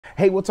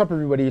Hey, what's up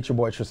everybody? It's your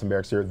boy Tristan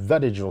Barracks here, the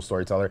digital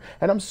storyteller,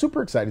 and I'm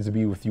super excited to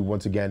be with you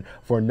once again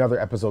for another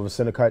episode of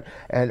Cinecut.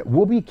 And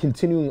we'll be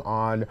continuing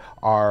on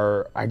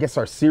our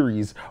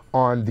series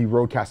on the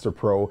RODECaster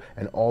Pro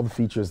and all the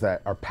features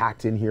that are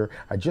packed in here.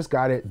 I just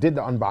got it, did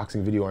the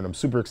unboxing video, and I'm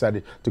super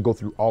excited to go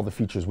through all the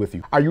features with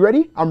you. Are you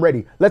ready? I'm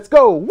ready. Let's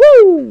go.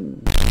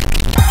 Woo!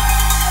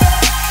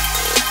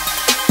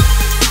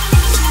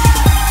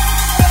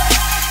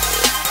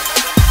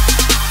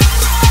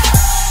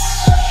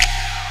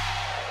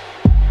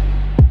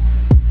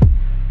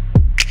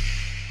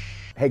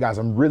 Hey guys,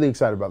 I'm really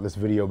excited about this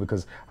video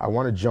because I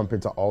want to jump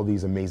into all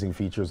these amazing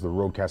features the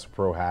RODECaster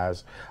Pro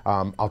has.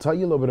 I'll tell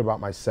you a little bit about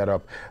my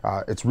setup.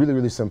 It's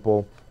really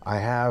simple. I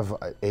have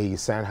a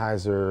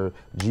Sennheiser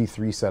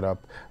G3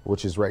 setup,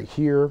 which is right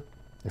here.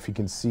 If you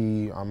can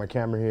see on my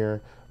camera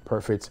here,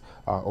 perfect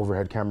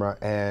overhead camera,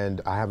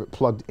 and I have it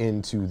plugged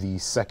into the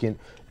second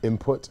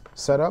input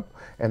setup,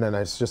 and then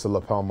it's just a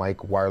lapel mic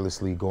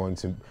wirelessly going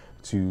to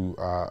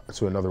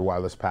another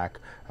wireless pack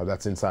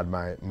that's inside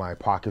my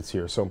pockets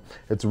here. So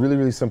it's a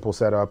really simple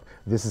setup.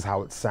 This is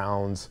how it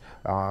sounds.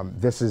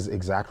 This is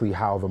exactly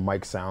how the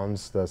mic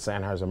sounds, the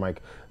Sennheiser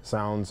mic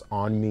sounds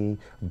on me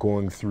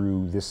going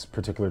through this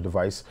particular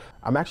device.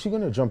 I'm actually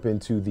going to jump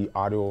into the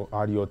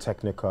Audio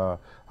Technica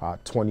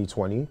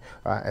 2020,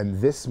 and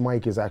this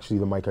mic is actually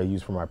the mic I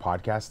use for my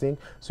podcasting,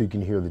 so you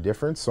can hear the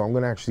difference. So I'm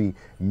going to actually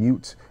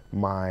mute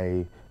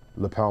my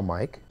lapel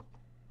mic.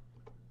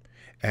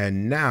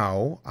 And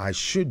now I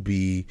should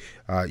be,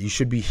 you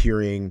should be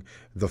hearing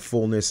the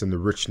fullness and the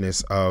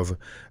richness of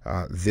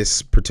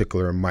this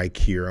particular mic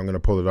here. I'm going to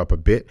pull it up a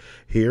bit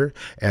here,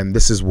 and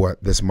this is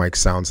what this mic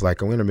sounds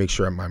like. I'm going to make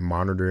sure my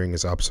monitoring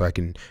is up so I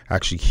can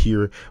actually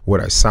hear what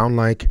I sound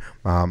like.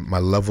 My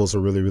levels are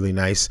really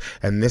nice,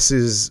 and this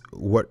is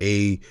what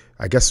I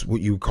guess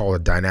what you call a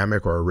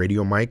dynamic or a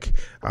radio mic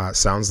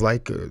sounds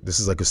like.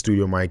 This is like a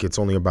studio mic. It's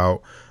only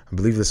about, I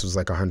believe this was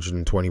like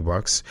 120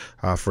 bucks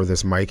for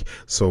this mic.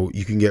 So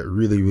you can get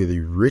really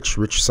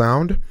rich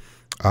sound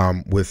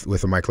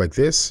with a mic like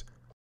this.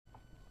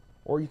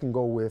 Or you can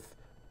go with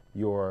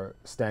your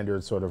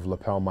standard sort of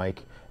lapel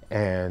mic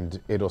and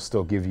it'll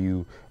still give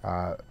you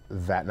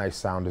that nice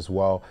sound as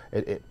well.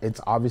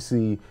 It's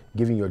obviously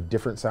giving you a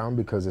different sound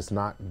because it's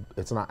not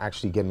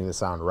actually getting the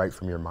sound right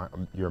from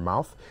your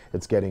mouth.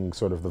 It's getting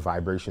sort of the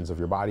vibrations of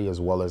your body as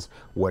well as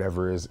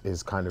whatever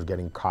is kind of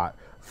getting caught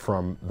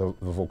from the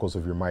vocals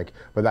of your mic.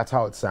 But that's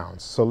how it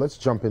sounds. So let's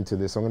jump into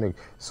this. I'm going to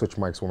switch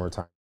mics one more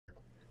time.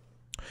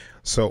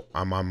 So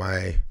I'm on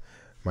my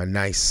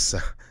nice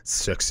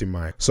sexy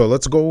mic. So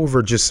let's go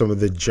over just some of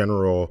the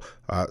general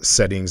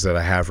settings that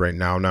I have right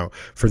now. Now,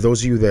 for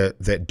those of you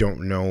that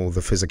don't know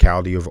the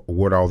physicality of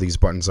what all these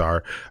buttons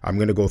are, I'm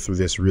going to go through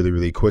this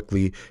really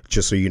quickly,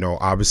 just so you know.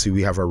 Obviously,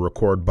 we have our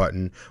record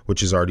button,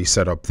 which is already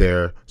set up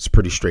there. It's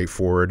pretty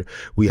straightforward.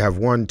 We have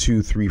 1,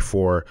 2, 3,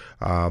 4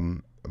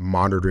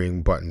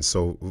 monitoring buttons,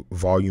 so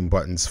volume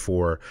buttons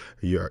for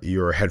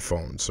your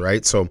headphones,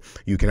 right? So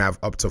you can have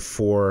up to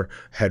 4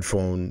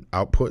 headphone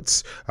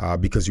outputs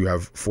because you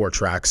have 4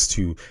 tracks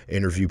to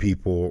interview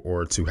people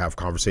or to have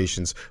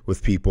conversations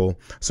with people.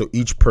 So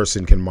each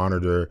person can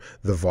monitor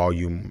the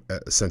volume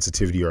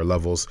sensitivity or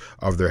levels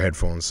of their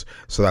headphones.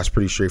 So that's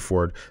pretty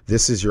straightforward.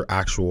 This is your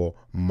actual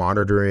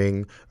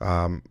monitoring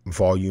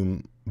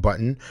volume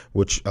button,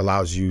 which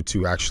allows you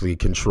to actually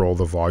control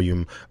the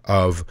volume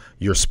of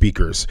your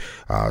speakers.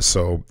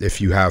 So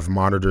if you have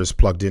monitors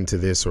plugged into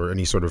this or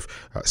any sort of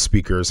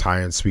speakers,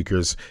 high-end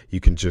speakers, you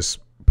can just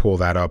pull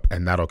that up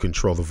and that'll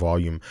control the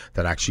volume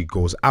that actually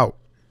goes out.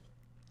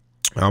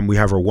 We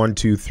have our 1,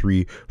 2,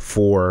 3,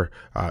 4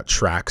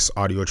 tracks,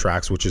 audio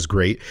tracks, which is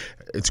great.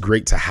 It's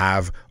great to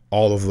have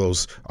all of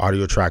those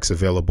audio tracks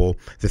available.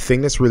 The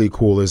thing that's really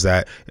cool is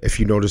that if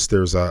you notice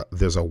there's a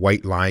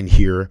white line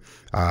here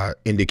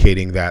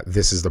indicating that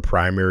this is the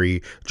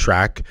primary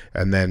track,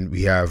 and then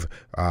we have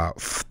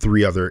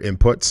 3 other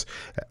inputs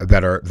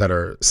that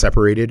are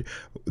separated.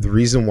 The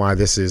reason why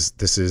this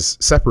is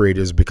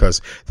separated is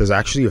because there's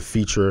actually a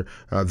feature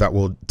that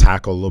we'll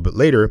tackle a little bit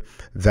later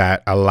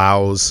that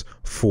allows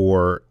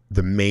for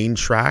the main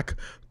track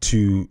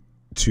to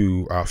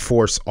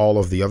force all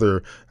of the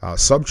other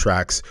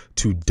sub-tracks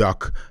to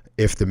duck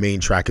if the main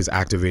track is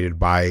activated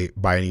by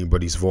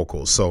anybody's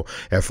vocals. So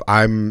if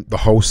I'm the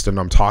host and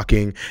I'm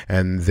talking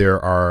and there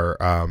are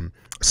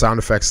sound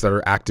effects that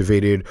are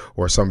activated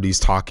or somebody's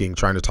trying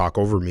to talk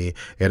over me,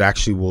 it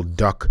actually will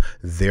duck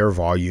their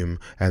volume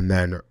and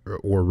then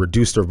or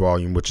reduce their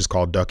volume, which is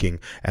called ducking,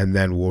 and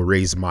then will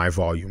raise my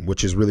volume,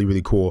 which is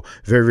really cool.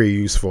 Very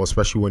useful,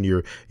 especially when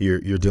you're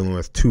dealing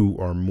with 2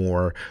 or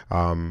more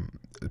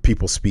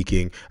people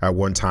speaking at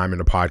one time in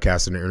a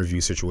podcast, in an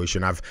interview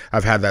situation. I've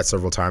had that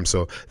several times,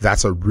 so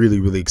that's a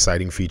really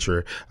exciting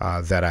feature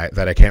that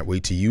I can't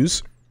wait to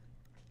use.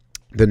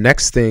 The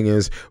next thing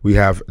is we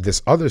have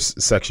this other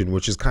section,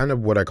 which is kind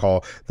of what I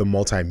call the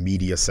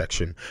multimedia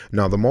section.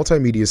 Now, the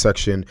multimedia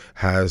section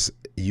has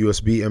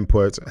USB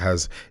input,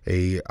 has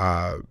a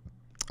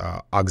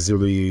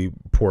auxiliary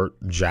port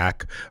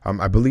jack.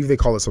 I believe they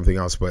call it something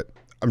else, but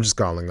I'm just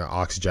calling it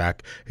aux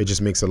jack. It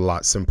just makes it a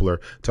lot simpler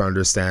to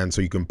understand.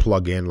 So you can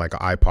plug in like an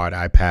iPod,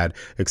 iPad,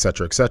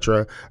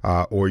 etc.,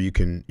 or you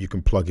can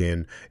plug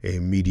in a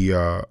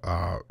media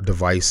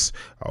device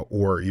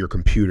or your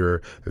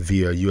computer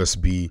via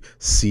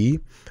USB-C,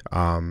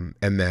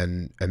 and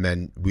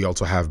then we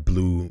also have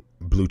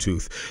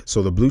Bluetooth.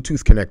 So the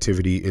Bluetooth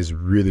connectivity is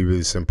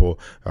really simple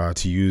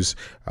to use.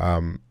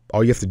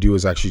 All you have to do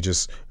is actually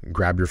just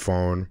grab your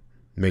phone,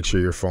 make sure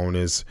your phone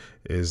is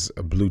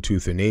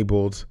Bluetooth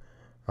enabled.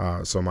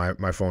 So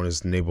my phone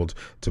is enabled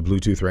to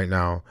Bluetooth right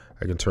now.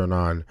 I can turn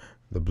on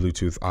the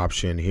Bluetooth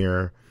option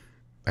here,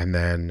 and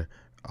then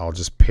I'll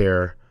just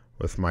pair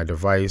with my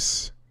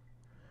device,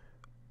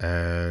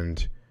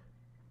 and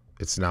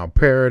it's now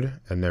paired,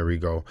 and there we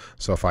go.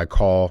 So if I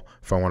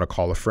want to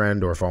call a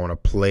friend, or if I want to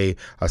play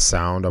a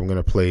sound, I'm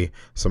going to play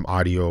some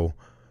audio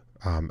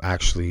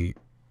actually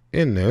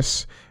in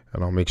this,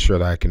 and I'll make sure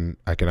that I can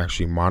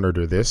actually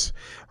monitor this.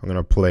 I'm going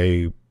to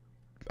play,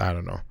 I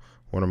don't know,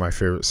 one of my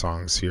favorite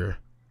songs here.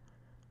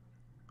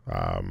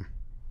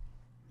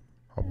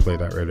 I'll play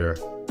that right there.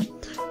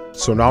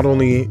 So not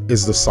only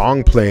is the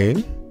song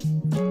playing,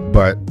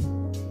 but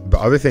the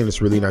other thing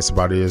that's really nice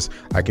about it is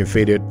I can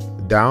fade it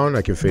down,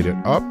 I can fade it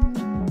up.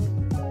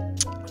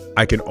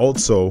 I can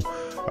also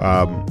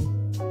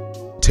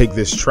take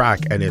this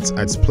track, and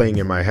it's playing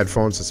in my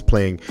headphones. It's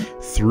playing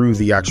through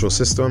the actual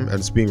system, and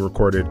it's being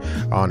recorded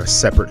on a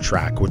separate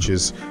track, which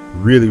is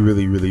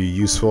really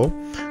useful.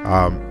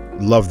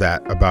 Love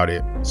that about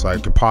it. So I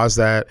can pause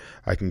that.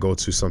 I can go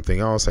to something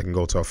else. I can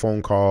go to a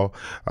phone call.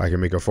 I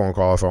can make a phone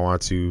call if I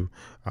want to.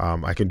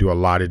 I can do a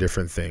lot of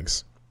different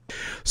things.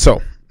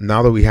 So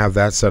now that we have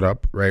that set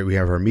up, right, we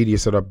have our media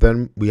set up,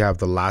 then we have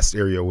the last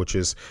area, which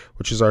is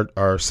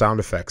our sound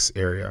effects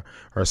area,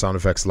 our sound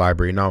effects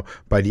library. Now,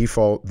 by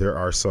default, there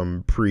are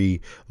some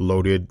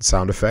pre-loaded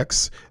sound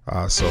effects.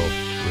 So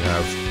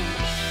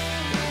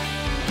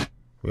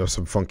we have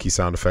some funky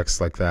sound effects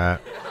like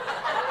that.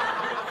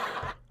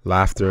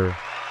 Laughter,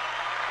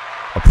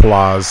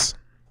 applause,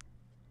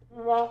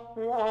 wah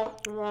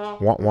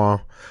wah.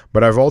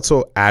 But I've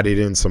also added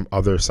in some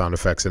other sound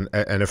effects, and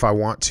if I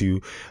want to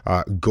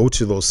go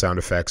to those sound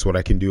effects, what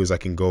I can do is I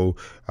can go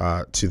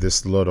to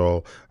this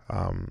little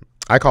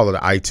I call it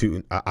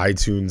an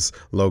iTunes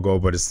logo,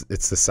 but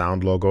it's the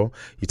sound logo.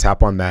 You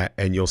tap on that,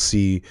 and you'll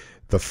see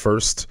the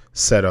first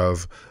set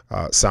of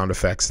sound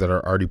effects that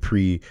are already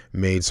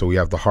pre-made. So we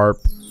have the harp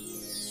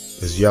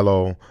is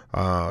yellow,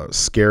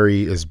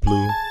 scary is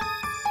blue,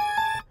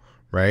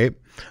 right?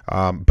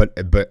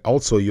 But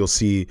also you'll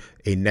see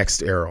a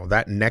next arrow.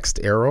 That next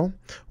arrow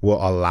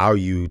will allow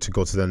you to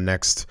go to the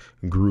next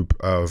group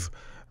of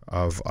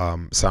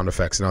sound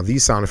effects. Now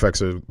these sound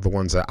effects are the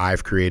ones that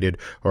I've created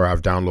or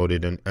I've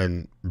downloaded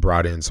and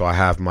brought in. So I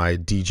have my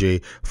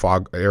DJ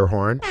fog air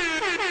horn.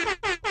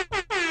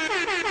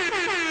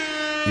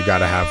 You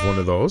gotta have one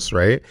of those,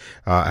 right?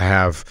 I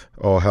have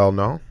oh hell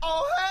no.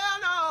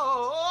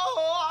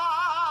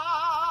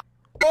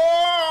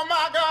 Oh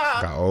my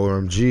God. Got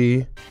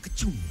OMG.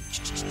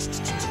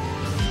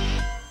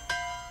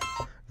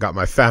 Got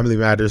my Family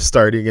Matters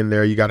starting in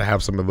there. You got to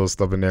have some of those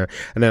stuff in there.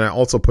 And then I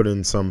also put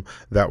in some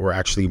that were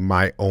actually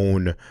my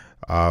own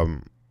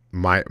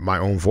my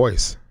own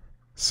voice.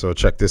 So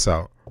check this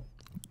out.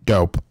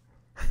 Dope.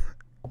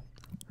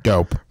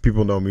 Dope.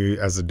 People know me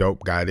as a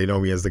dope guy. They know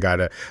me as the guy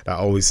that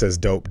always says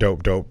dope,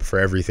 dope, dope for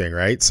everything,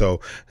 right?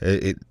 So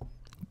it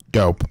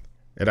dope.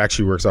 It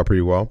actually works out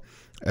pretty well.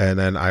 And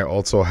then I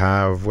also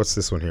have, what's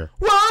this one here?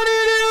 Why do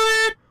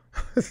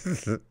you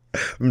do it?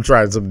 I'm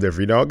trying something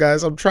different, you know,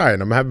 guys. I'm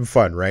having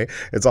fun, right?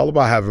 It's all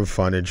about having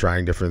fun and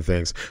trying different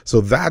things.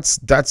 So that's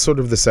sort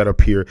of the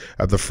setup here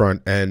at the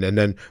front end, and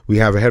then we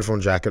have a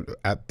headphone jack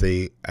at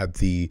the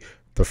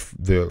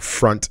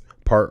front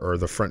part, or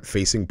the front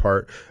facing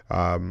part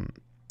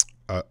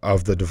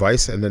of the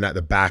device, and then at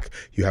the back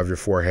you have your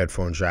 4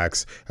 headphone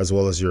jacks as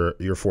well as your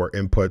 4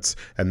 inputs,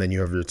 and then you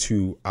have your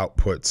 2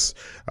 outputs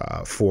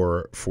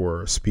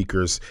for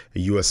speakers, a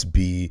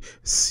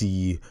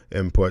USB-C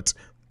input.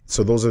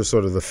 So those are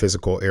sort of the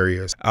physical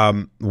areas.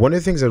 One of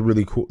the things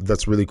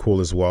that's really cool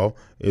as well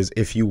is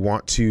if you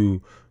want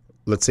to,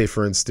 let's say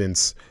for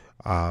instance,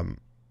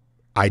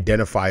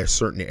 identify a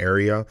certain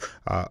area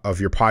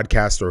of your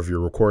podcast or of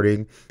your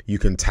recording, you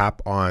can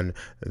tap on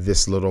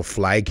this little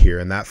flag here,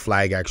 and that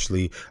flag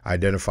actually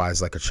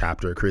identifies like a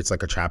chapter. It creates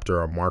like a chapter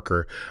or a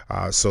marker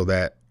so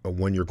that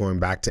when you're going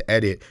back to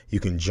edit, you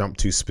can jump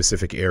to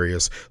specific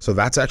areas. So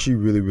that's actually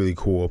really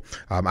cool.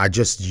 I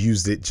just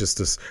used it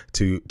just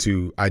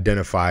to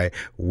identify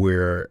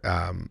where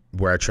I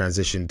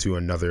transitioned to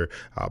another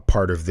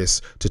part of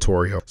this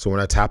tutorial. So when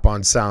I tap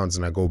on sounds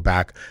and I go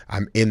back,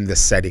 I'm in the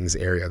settings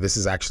area. This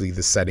is actually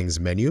the settings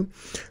menu.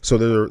 So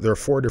there are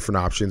 4 different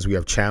options. We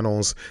have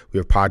channels, we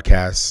have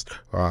podcasts,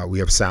 we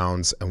have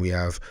sounds, and we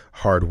have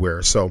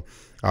hardware. So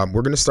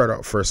we're going to start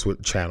out first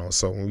with channels.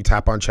 So when we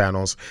tap on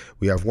channels,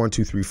 we have 1,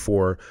 2, 3,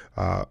 4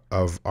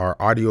 of our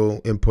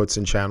audio inputs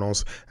and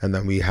channels. And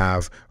then we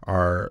have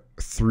our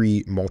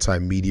 3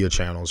 multimedia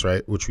channels,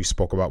 right, which we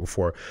spoke about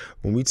before.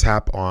 When we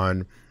tap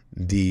on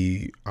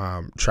the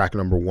track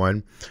number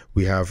 1.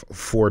 We have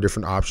 4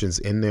 different options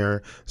in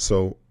there.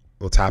 So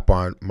we'll tap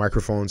on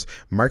microphones.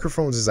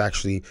 Microphones is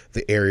actually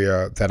the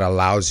area that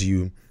allows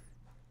you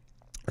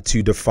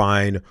to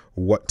define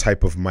what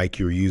type of mic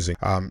you're using.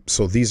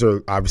 So these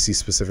are obviously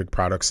specific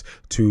products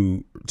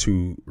to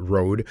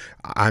Rode.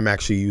 I'm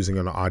actually using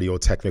an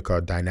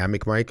Audio-Technica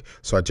dynamic mic.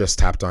 So I just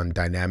tapped on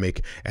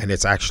dynamic, and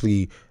it's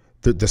actually,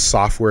 the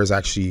software is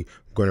actually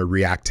going to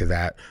react to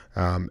that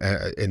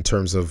in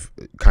terms of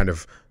kind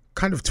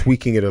of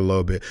tweaking it a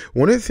little bit.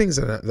 One of the things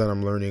that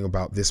I'm learning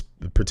about this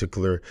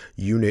particular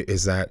unit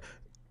is that,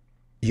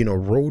 you know,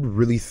 Rode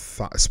really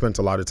spent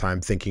a lot of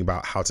time thinking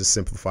about how to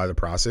simplify the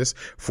process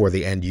for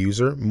the end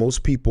user.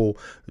 Most people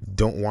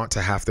don't want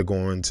to have to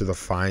go into the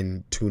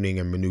fine tuning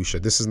and minutia.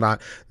 This is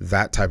not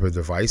that type of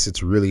device.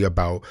 It's really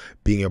about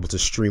being able to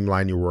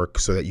streamline your work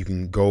so that you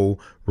can go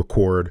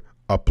record,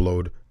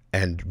 upload,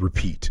 and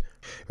repeat.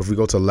 If we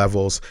go to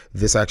levels,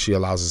 this actually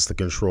allows us to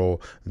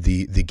control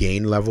the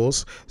gain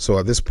levels. So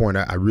at this point,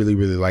 I really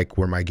like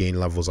where my gain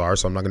levels are,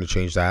 so I'm not going to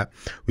change that.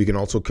 We can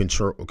also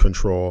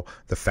control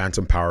the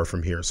phantom power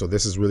from here. So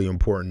this is really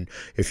important.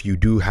 If you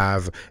do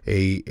have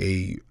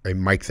a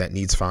mic that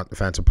needs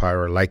phantom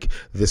power, like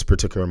this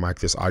particular mic,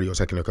 this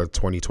Audio-Technica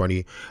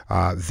 2020,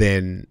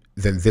 then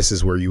this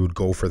is where you would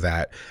go for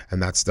that,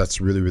 and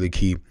that's really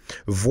key.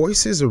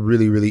 Voice is a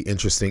really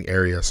interesting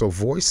area. So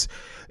voice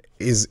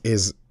is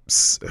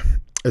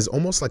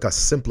almost like a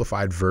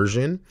simplified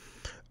version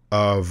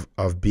of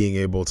being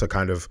able to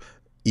kind of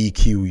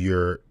EQ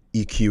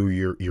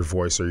your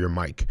voice or your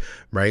mic,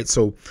 right?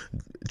 So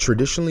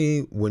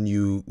traditionally, when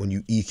you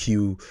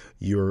EQ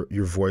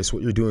your voice,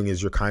 what you're doing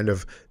is you're kind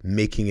of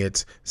making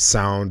it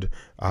sound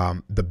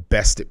the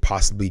best it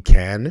possibly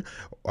can,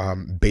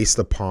 based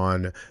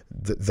upon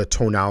the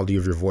tonality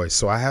of your voice.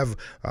 So I have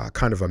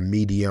kind of a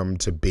medium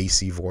to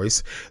bassy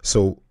voice.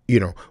 So, you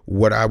know,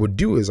 what I would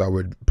do is I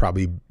would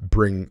probably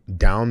bring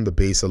down the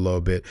bass a little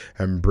bit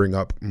and bring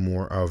up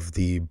more of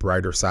the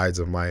brighter sides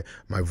of my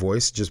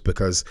voice, just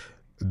because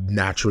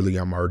naturally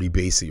I'm already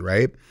bassy,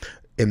 right?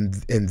 In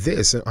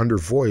this, under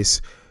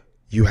voice,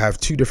 you have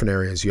 2 different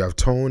areas. You have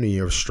tone and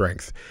you have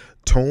strength.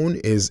 Tone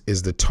is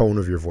the tone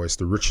of your voice,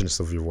 the richness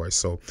of your voice.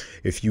 So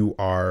if you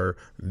are,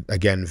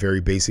 again,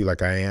 very bassy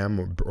like I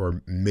am,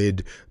 or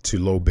mid to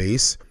low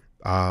bass,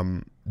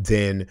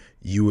 then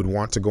you would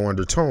want to go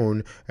under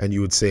tone, and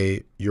you would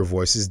say your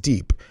voice is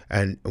deep.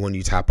 And when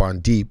you tap on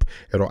deep,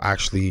 it'll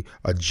actually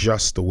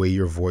adjust the way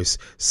your voice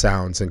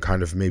sounds and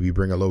kind of maybe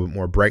bring a little bit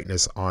more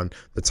brightness on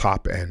the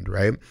top end,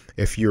 right?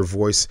 If your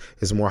voice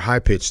is more high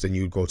pitched, then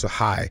you'd go to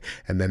high,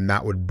 and then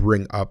that would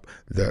bring up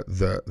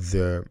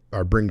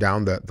bring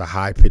down the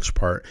high pitched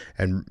part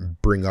and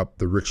bring up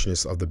the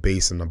richness of the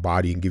bass and the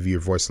body and give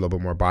your voice a little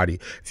bit more body.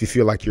 If you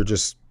feel like you're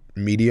just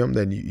medium,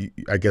 then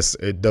I guess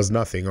it does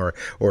nothing, or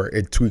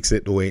it tweaks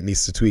it the way it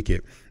needs to tweak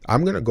it.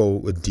 I'm gonna go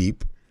with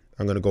deep.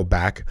 I'm gonna go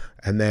back,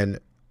 and then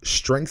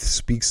strength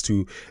speaks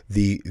to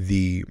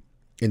the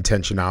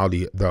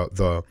intentionality,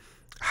 the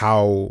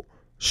how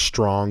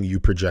strong you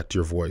project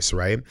your voice,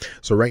 right?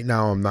 So right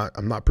now I'm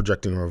not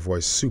projecting my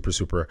voice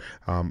super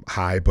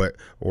high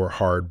or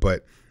hard,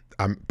 but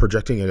I'm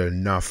projecting it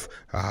enough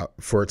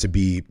for it to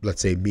be,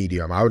 let's say,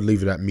 medium. I would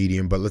leave it at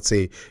medium, but let's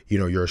say, you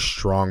know, you're a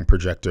strong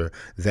projector,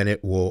 then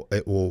it will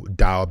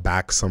dial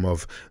back some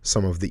of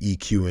the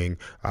EQing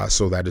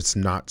so that it's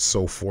not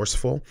so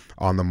forceful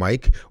on the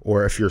mic.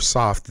 Or if you're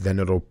soft, then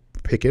it'll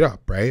pick it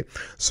up, right?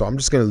 So I'm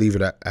just going to leave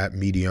it at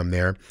medium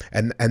there,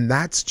 and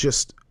that's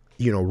just,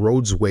 you know,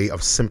 Rode's way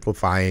of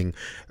simplifying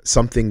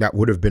something that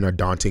would have been a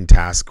daunting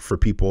task for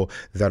people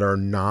that are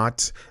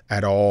not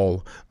at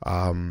all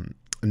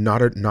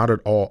not at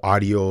all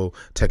audio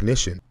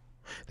technician.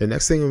 The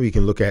next thing we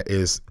can look at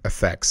is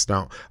effects.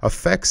 Now,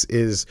 effects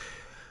is,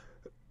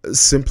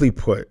 simply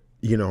put,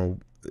 you know,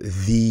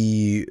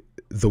 the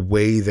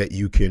way that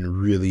you can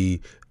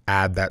really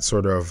add that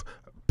sort of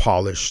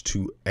polish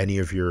to any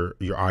of your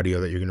audio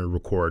that you're going to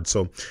record.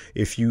 So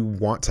if you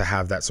want to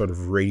have that sort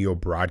of radio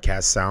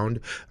broadcast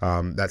sound,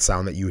 that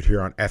sound that you would hear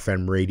on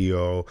FM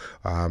radio,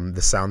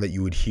 the sound that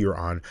you would hear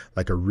on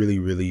like a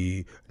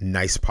really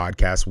nice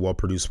podcast,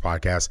 well-produced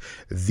podcast,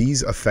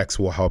 these effects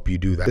will help you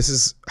do that. This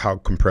is how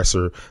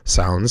compressor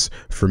sounds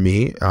for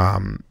me.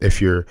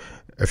 If you're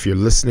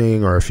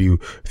listening, or if you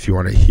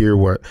want to hear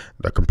what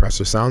the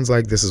compressor sounds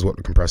like, this is what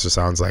the compressor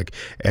sounds like.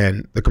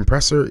 And the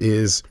compressor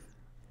is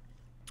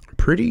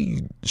pretty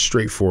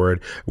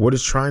straightforward. What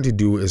it's trying to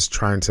do is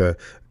trying to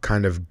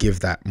kind of give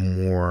that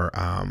more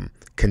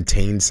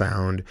contained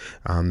sound,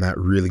 that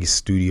really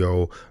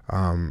studio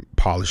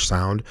polished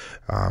sound,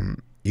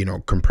 you know,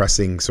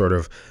 compressing sort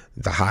of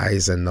the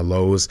highs and the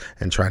lows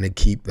and trying to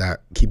keep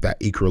that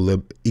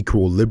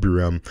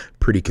equilibrium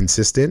pretty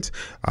consistent.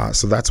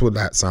 So that's what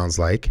that sounds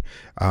like.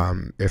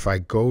 If I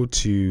go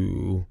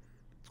to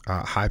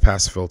high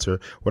pass filter,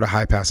 what a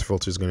high pass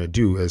filter is going to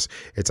do is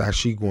it's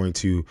actually going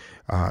to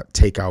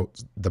take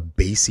out the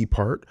bassy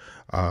part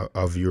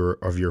of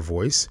your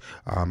voice,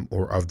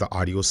 or of the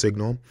audio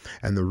signal.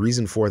 And the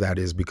reason for that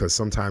is because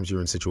sometimes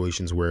you're in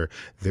situations where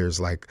there's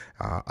like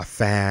a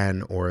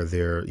fan, or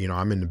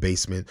I'm in the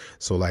basement,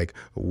 so like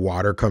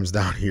water comes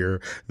down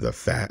here, the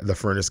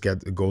furnace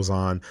goes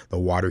on, the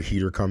water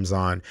heater comes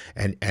on,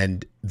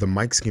 and the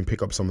mics can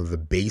pick up some of the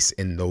bass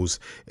in those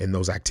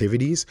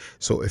activities.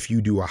 So if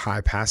you do a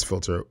high pass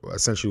filter,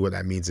 essentially what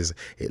that means is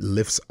it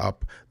lifts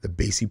up the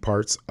bassy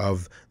parts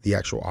of the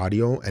actual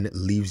audio, and it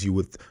leaves you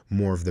with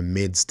more of the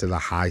mids to the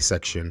high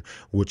section,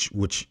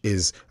 which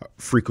is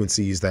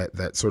frequencies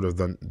that sort of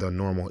the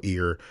normal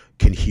ear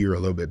can hear a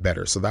little bit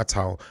better. So that's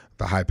how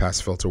the high pass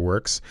filter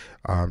works.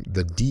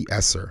 The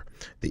de-esser.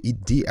 The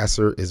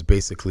de-esser is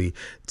basically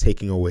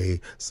taking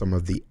away some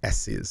of the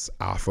S's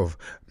off of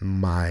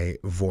my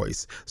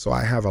voice. So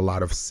I have a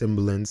lot of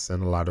sibilance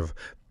and a lot of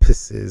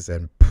pisses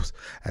and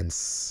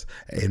s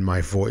in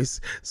my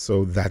voice,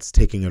 so that's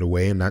taking it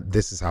away, and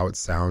this is how it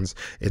sounds.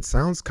 It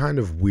sounds kind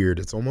of weird.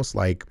 It's almost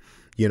like,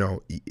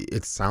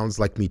 it sounds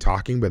like me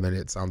talking, but then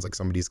it sounds like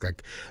somebody's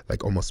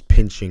like almost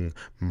pinching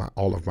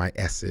all of my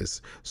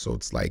S's. So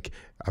it's like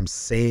I'm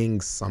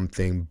saying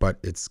something, but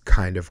it's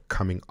kind of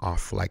coming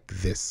off like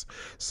this.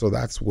 So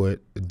that's what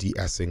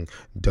de-essing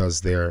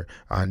does there.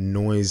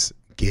 Noise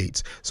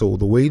gate. So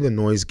the way the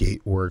noise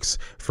gate works,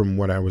 from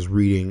what I was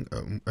reading,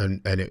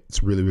 and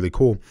it's really, really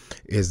cool,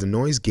 is the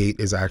noise gate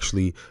is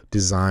actually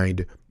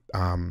designed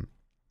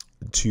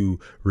to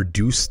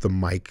reduce the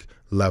mic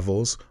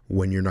levels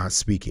when you're not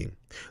speaking.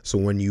 So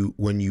when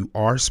you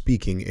are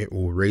speaking, it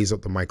will raise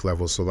up the mic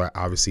levels so that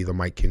obviously the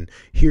mic can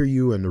hear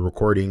you and the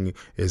recording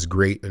is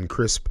great and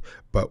crisp.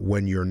 But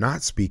when you're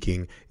not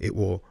speaking, it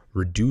will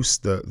reduce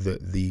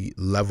the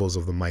levels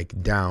of the mic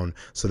down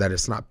so that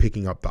it's not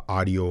picking up the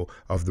audio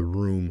of the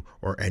room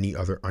or any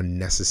other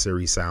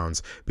unnecessary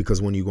sounds.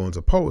 Because when you go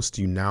into post,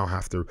 you now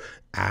have to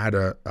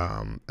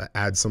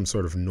add some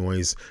sort of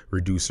noise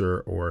reducer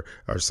or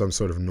some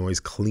sort of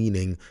noise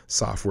cleaning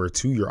software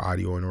to your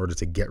audio in order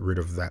to get rid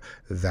of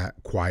that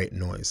quiet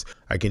noise.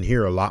 I can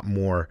hear a lot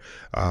more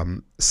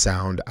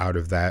sound out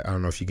of that. I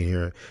don't know if you can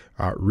hear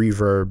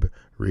reverb.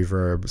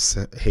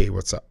 Hey,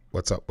 what's up,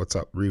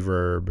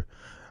 reverb.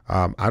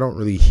 I don't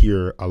really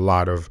hear a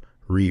lot of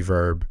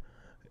reverb.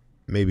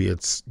 Maybe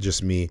it's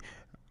just me,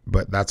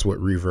 but that's what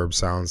reverb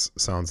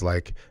sounds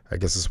like. I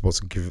guess it's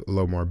supposed to give a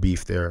little more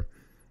beef there.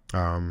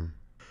 The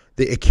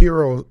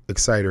Akiro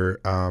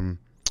Exciter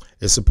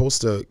is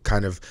supposed to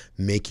kind of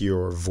make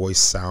your voice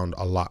sound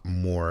a lot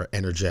more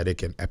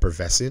energetic and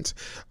effervescent.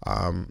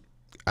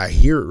 I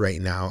hear it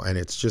right now, and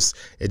it just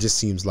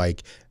seems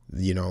like,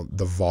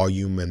 the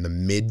volume and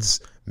the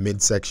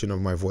midsection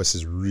of my voice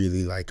is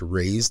really like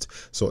raised,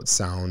 so it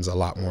sounds a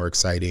lot more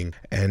exciting.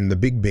 And the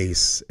big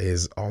bass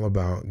is all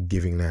about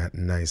giving that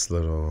nice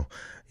little,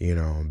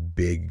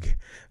 big,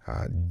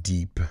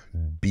 deep,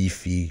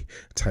 beefy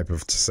type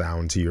of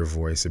sound to your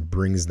voice. It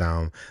brings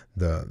down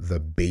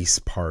the bass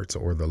parts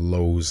or the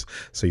lows,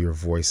 so your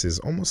voice is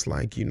almost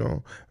like,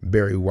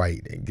 Barry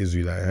White. It gives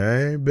you that,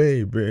 hey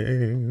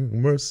baby,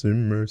 mercy,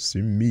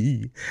 mercy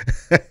me,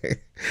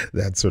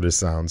 that sort of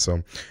sound.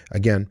 So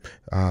again,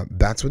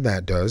 that's what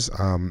that does.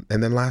 And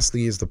then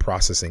lastly is the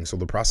processing. So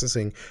the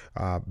processing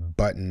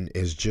button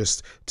is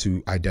just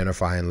to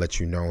identify and let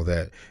you know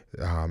that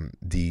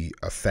the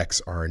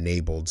effects are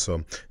enabled.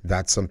 So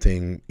that's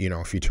something,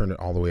 if you turn it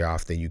all the way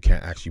off, then you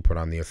can't actually put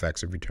on the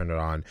effects. If you turn it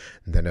on,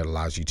 then it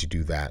allows you to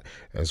do that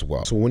as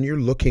well. So when you're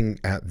looking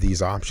at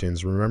these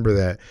options, remember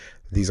that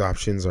these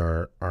options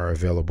are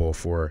available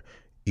for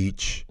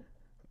each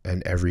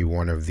and every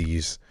one of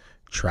these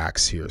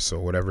tracks here. So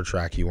whatever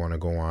track you want to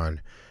go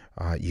on,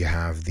 you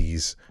have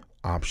these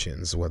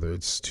options, whether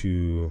it's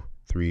 2,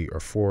 3, or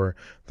 4.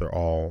 They're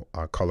all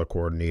color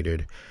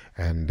coordinated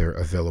and they're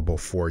available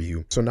for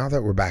you. So now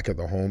that we're back at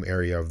the home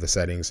area of the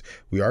settings,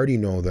 we already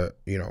know that,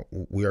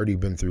 we already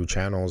been through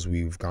channels.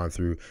 We've gone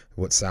through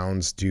what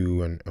sounds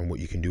do and what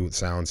you can do with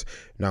sounds.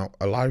 Now,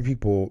 a lot of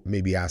people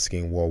may be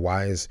asking, well,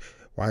 why is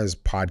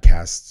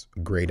podcasts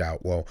grayed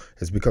out? Well,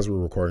 it's because we're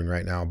recording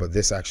right now, but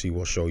this actually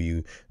will show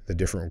you the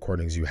different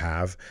recordings you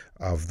have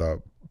of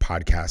the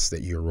podcasts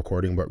that you're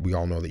recording. But we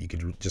all know that you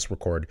could just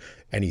record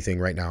anything.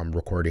 Right now I'm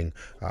recording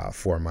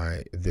for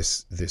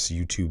this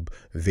YouTube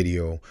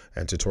video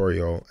and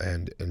tutorial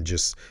and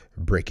just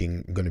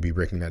going to be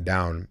breaking that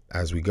down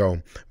as we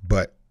go.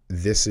 But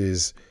this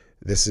is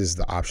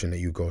the option that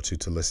you go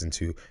to listen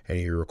to any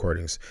of your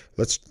recordings.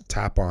 Let's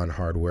tap on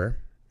hardware.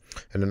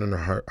 And then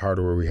under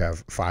hardware, we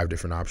have 5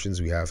 different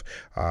options. We have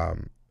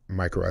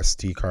micro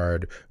SD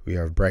card, we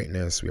have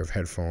brightness, we have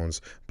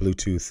headphones,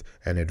 Bluetooth,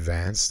 and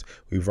advanced.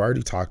 We've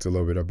already talked a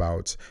little bit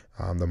about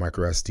the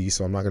micro SD,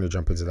 so I'm not going to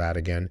jump into that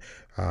again.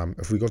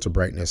 If we go to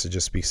brightness, it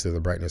just speaks to the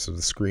brightness of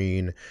the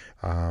screen,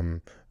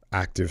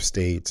 active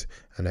state,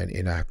 and then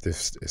inactive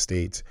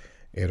state.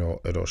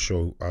 it'll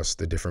show us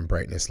the different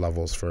brightness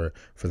levels for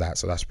that.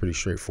 So that's pretty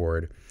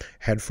straightforward.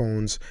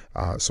 Headphones,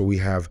 so we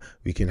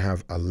can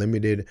have a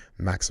limited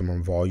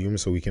maximum volume,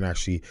 so we can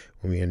actually,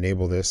 when we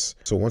enable this,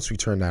 so once we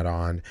turn that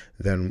on,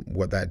 then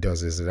what that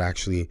does is it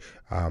actually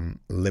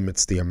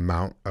limits the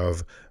amount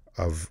of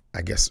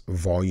I guess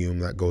volume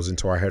that goes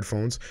into our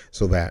headphones,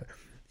 so that,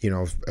 you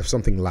know, if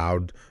something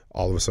loud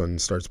all of a sudden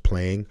starts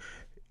playing,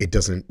 it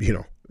doesn't, you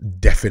know,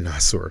 deafen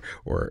us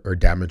or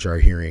damage our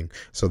hearing.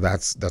 So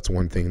that's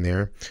one thing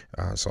there.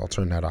 So I'll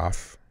turn that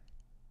off.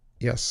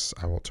 Yes,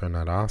 I will turn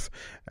that off.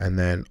 And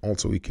then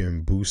also we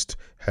can boost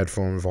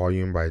headphone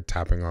volume by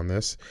tapping on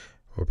this.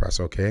 We'll press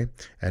OK.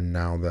 And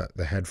now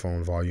the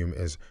headphone volume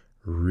is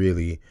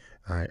really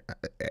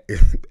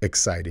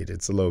excited.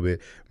 It's a little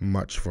bit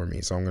much for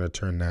me, so I'm going to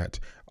turn that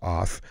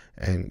off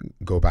and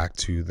go back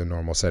to the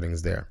normal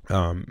settings there.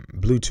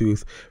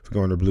 Bluetooth, if we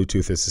go under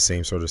Bluetooth, it's the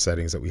same sort of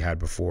settings that we had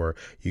before.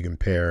 You can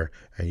pair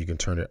and you can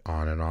turn it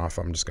on and off.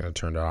 I'm just going to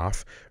turn it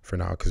off for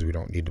now because we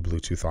don't need the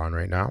Bluetooth on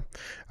right now.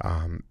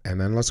 And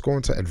then let's go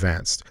into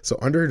advanced. So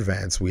under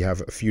advanced, we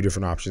have a few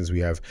different options. We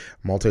have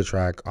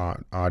multi-track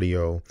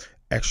audio,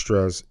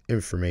 extras,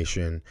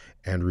 information,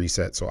 and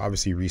reset. So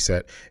obviously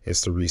reset is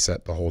to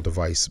reset the whole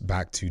device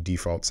back to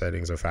default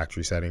settings or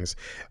factory settings.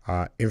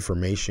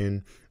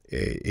 Information,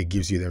 it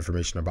gives you the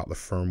information about the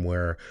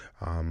firmware,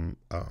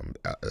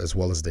 as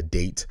well as the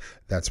date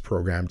that's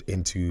programmed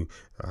into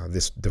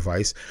this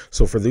device.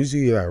 So for those of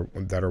you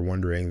that are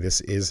wondering, this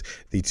is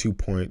the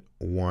 2.1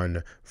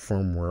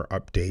 firmware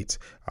update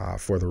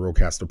for the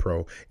RODECaster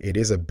Pro. It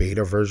is a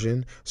beta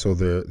version, so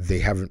they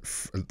haven't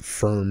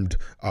firmed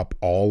up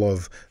all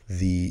of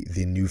the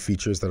new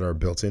features that are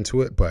built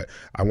into it, but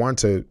I want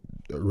to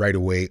right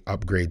away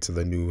upgrade to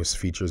the newest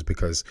features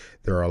because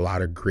there are a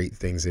lot of great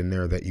things in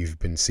there that you've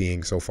been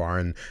seeing so far,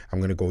 and I'm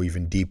going to go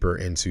even deeper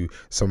into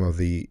some of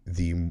the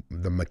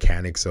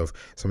mechanics of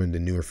some of the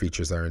newer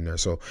features that are in there.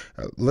 So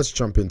let's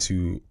jump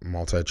into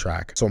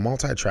multi-track. So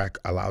multi-track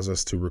allows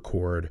us to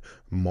record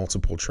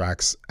multiple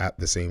tracks at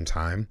the same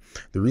time.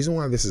 The reason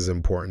why this is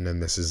important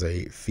and this is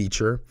a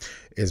feature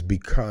is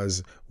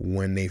because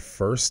when they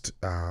first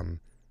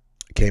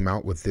came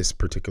out with this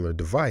particular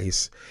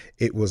device,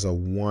 it was a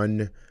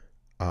one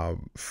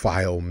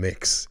file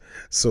mix.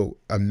 So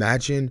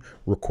imagine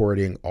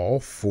recording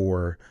all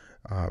four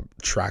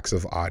tracks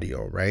of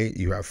audio, right?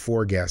 You have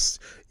 4 guests.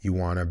 You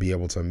want to be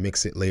able to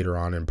mix it later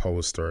on in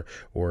post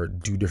or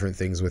do different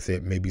things with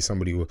it. Maybe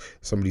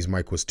somebody's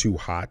mic was too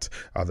hot,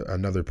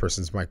 another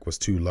person's mic was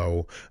too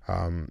low,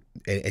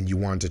 and you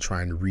want to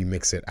try and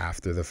remix it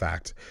after the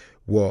fact.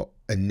 Well,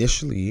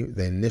 initially,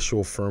 the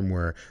initial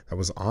firmware that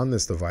was on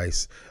this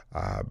device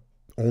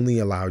only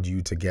allowed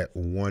you to get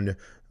one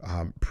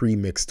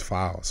pre-mixed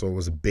file. So it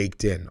was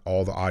baked in.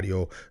 All the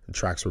audio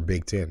tracks were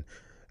baked in.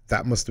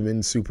 That must have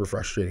been super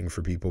frustrating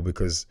for people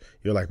because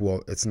you're like,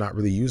 well, it's not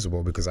really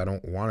usable because I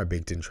don't want a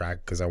baked in track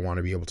because I want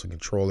to be able to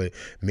control it.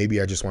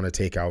 Maybe I just want to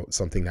take out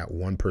something that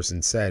one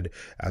person said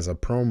as a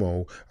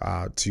promo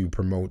to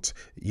promote,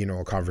 you know,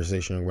 a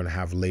conversation I'm going to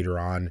have later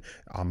on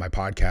my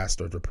podcast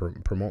or to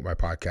promote my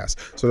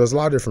podcast. So there's a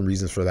lot of different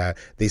reasons for that.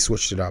 They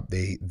switched it up.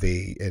 They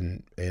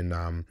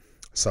in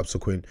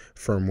subsequent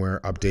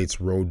firmware updates,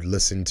 Rode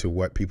listened to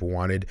what people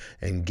wanted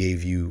and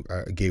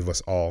gave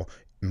us all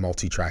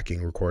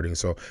multi-tracking recording.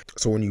 So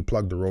when you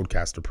plug the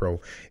RODECaster Pro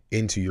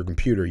into your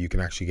computer, you can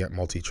actually get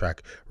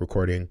multi-track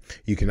recording.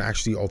 You can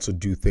actually also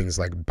do things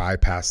like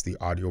bypass the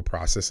audio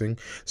processing.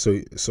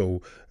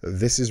 So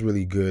this is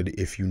really good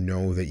if you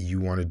know that you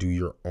want to do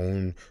your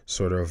own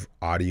sort of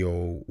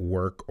audio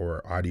work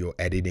or audio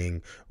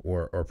editing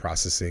or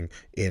processing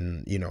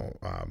in, you know,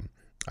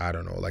 I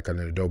don't know, like an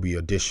Adobe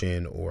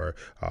Audition or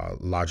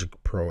Logic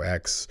Pro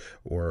X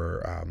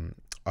or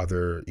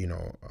other, you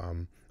know,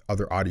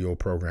 other audio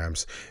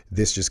programs.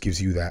 This just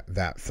gives you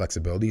that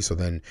flexibility. So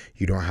then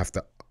you don't have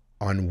to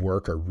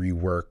unwork or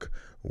rework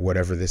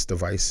whatever this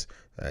device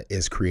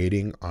is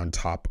creating on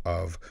top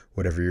of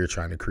whatever you're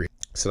trying to create.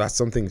 So that's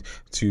something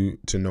to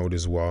note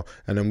as well.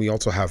 And then we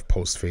also have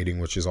post fading,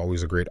 which is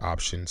always a great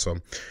option. So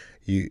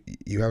you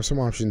have some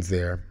options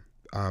there.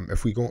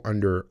 If we go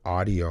under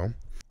audio,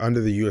 under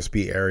the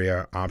USB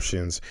area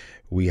options,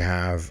 we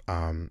have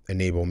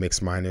enable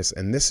mix minus,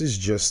 and this is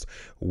just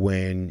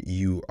when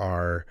you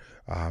are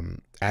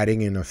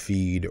adding in a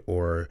feed,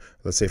 or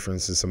let's say for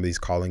instance somebody's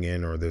calling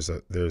in, or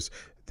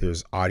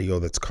there's audio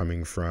that's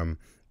coming from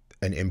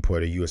an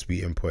input, a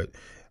USB input.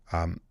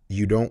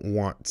 You don't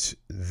want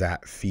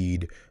that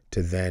feed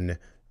to then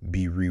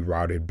be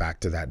rerouted back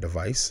to that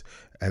device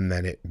and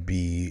then it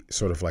be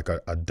sort of like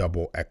a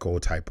double echo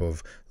type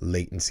of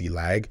latency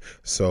lag.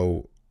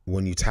 So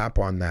when you tap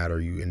on that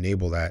or you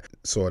enable that,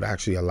 so it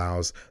actually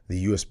allows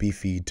the USB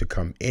feed to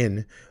come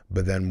in,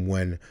 but then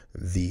when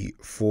the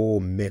full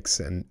mix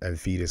and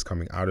feed is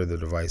coming out of the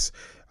device,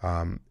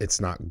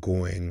 it's not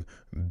going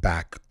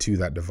back to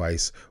that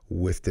device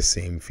with the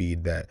same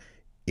feed that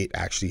it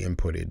actually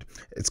inputted.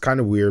 It's kind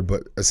of weird,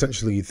 but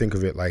essentially you think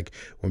of it like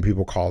when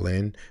people call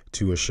in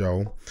to a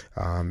show,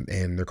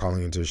 and they're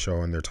calling into a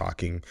show and they're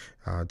talking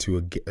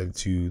to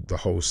the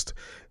host.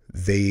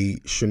 They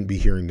shouldn't be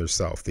hearing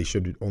themselves. They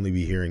should only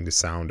be hearing the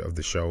sound of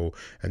the show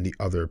and the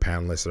other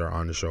panelists that are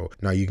on the show.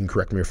 Now, you can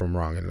correct me if I'm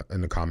wrong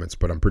in the comments,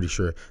 but I'm pretty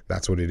sure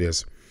that's what it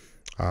is.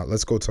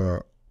 Let's go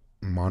to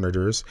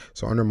monitors.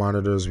 So under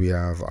monitors, we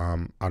have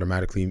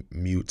automatically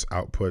mute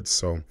outputs.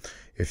 So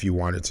if you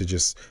wanted to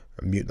just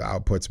mute the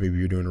outputs, maybe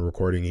you're doing a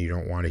recording and you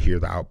don't want to hear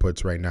the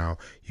outputs right now,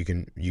 you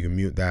can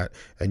mute that.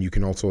 And you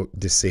can also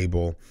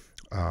disable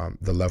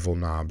the level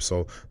knob.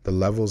 So the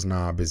levels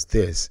knob is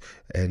this,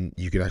 and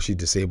you can actually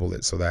disable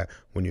it so that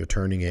when you're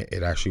turning it,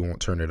 it actually won't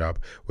turn it up,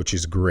 which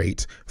is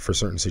great for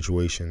certain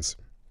situations.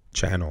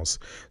 Channels.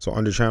 So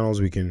under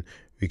channels, we can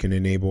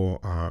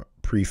enable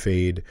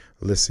pre-fade,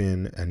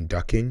 listen, and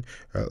ducking.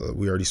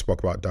 We already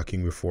spoke about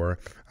ducking before.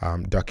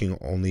 Ducking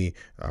only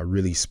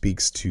really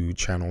speaks to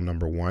channel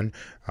number 1.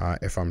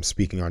 If I'm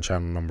speaking on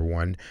channel number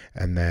 1,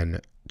 and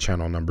then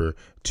channel number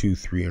 2,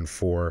 3, and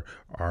 4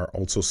 are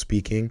also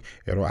speaking,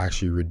 it'll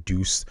actually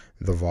reduce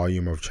the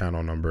volume of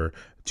channel number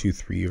 2,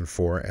 3, and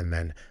 4, and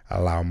then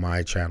allow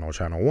my channel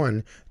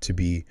 1, to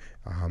be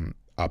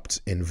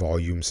upped in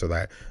volume so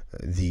that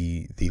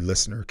the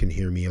listener can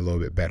hear me a little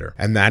bit better.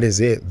 And that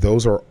is it.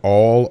 Those are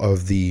all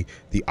of the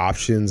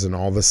options and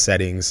all the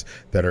settings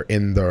that are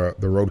in the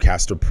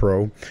RODECaster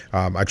Pro.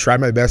 I tried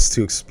my best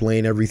to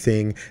explain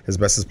everything as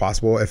best as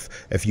possible.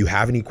 If you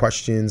have any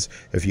questions,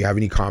 if you have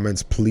any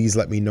comments, please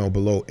let me know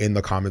below in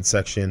the comment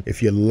section.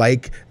 If you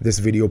like this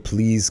video,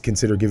 please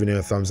consider giving it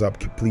a thumbs up.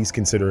 Please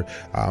consider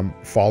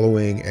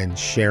following and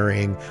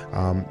sharing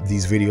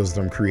these videos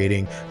that I'm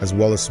creating, as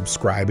well as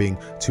subscribing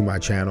to my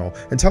channel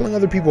and telling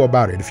other people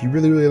about it. If you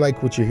really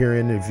like what you're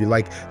hearing, if you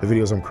like the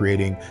videos I'm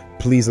creating,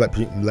 please let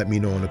me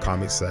know in the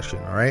comment section.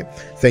 All right,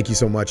 thank you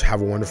so much.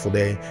 Have a wonderful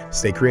day.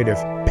 Stay creative.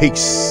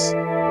 Peace.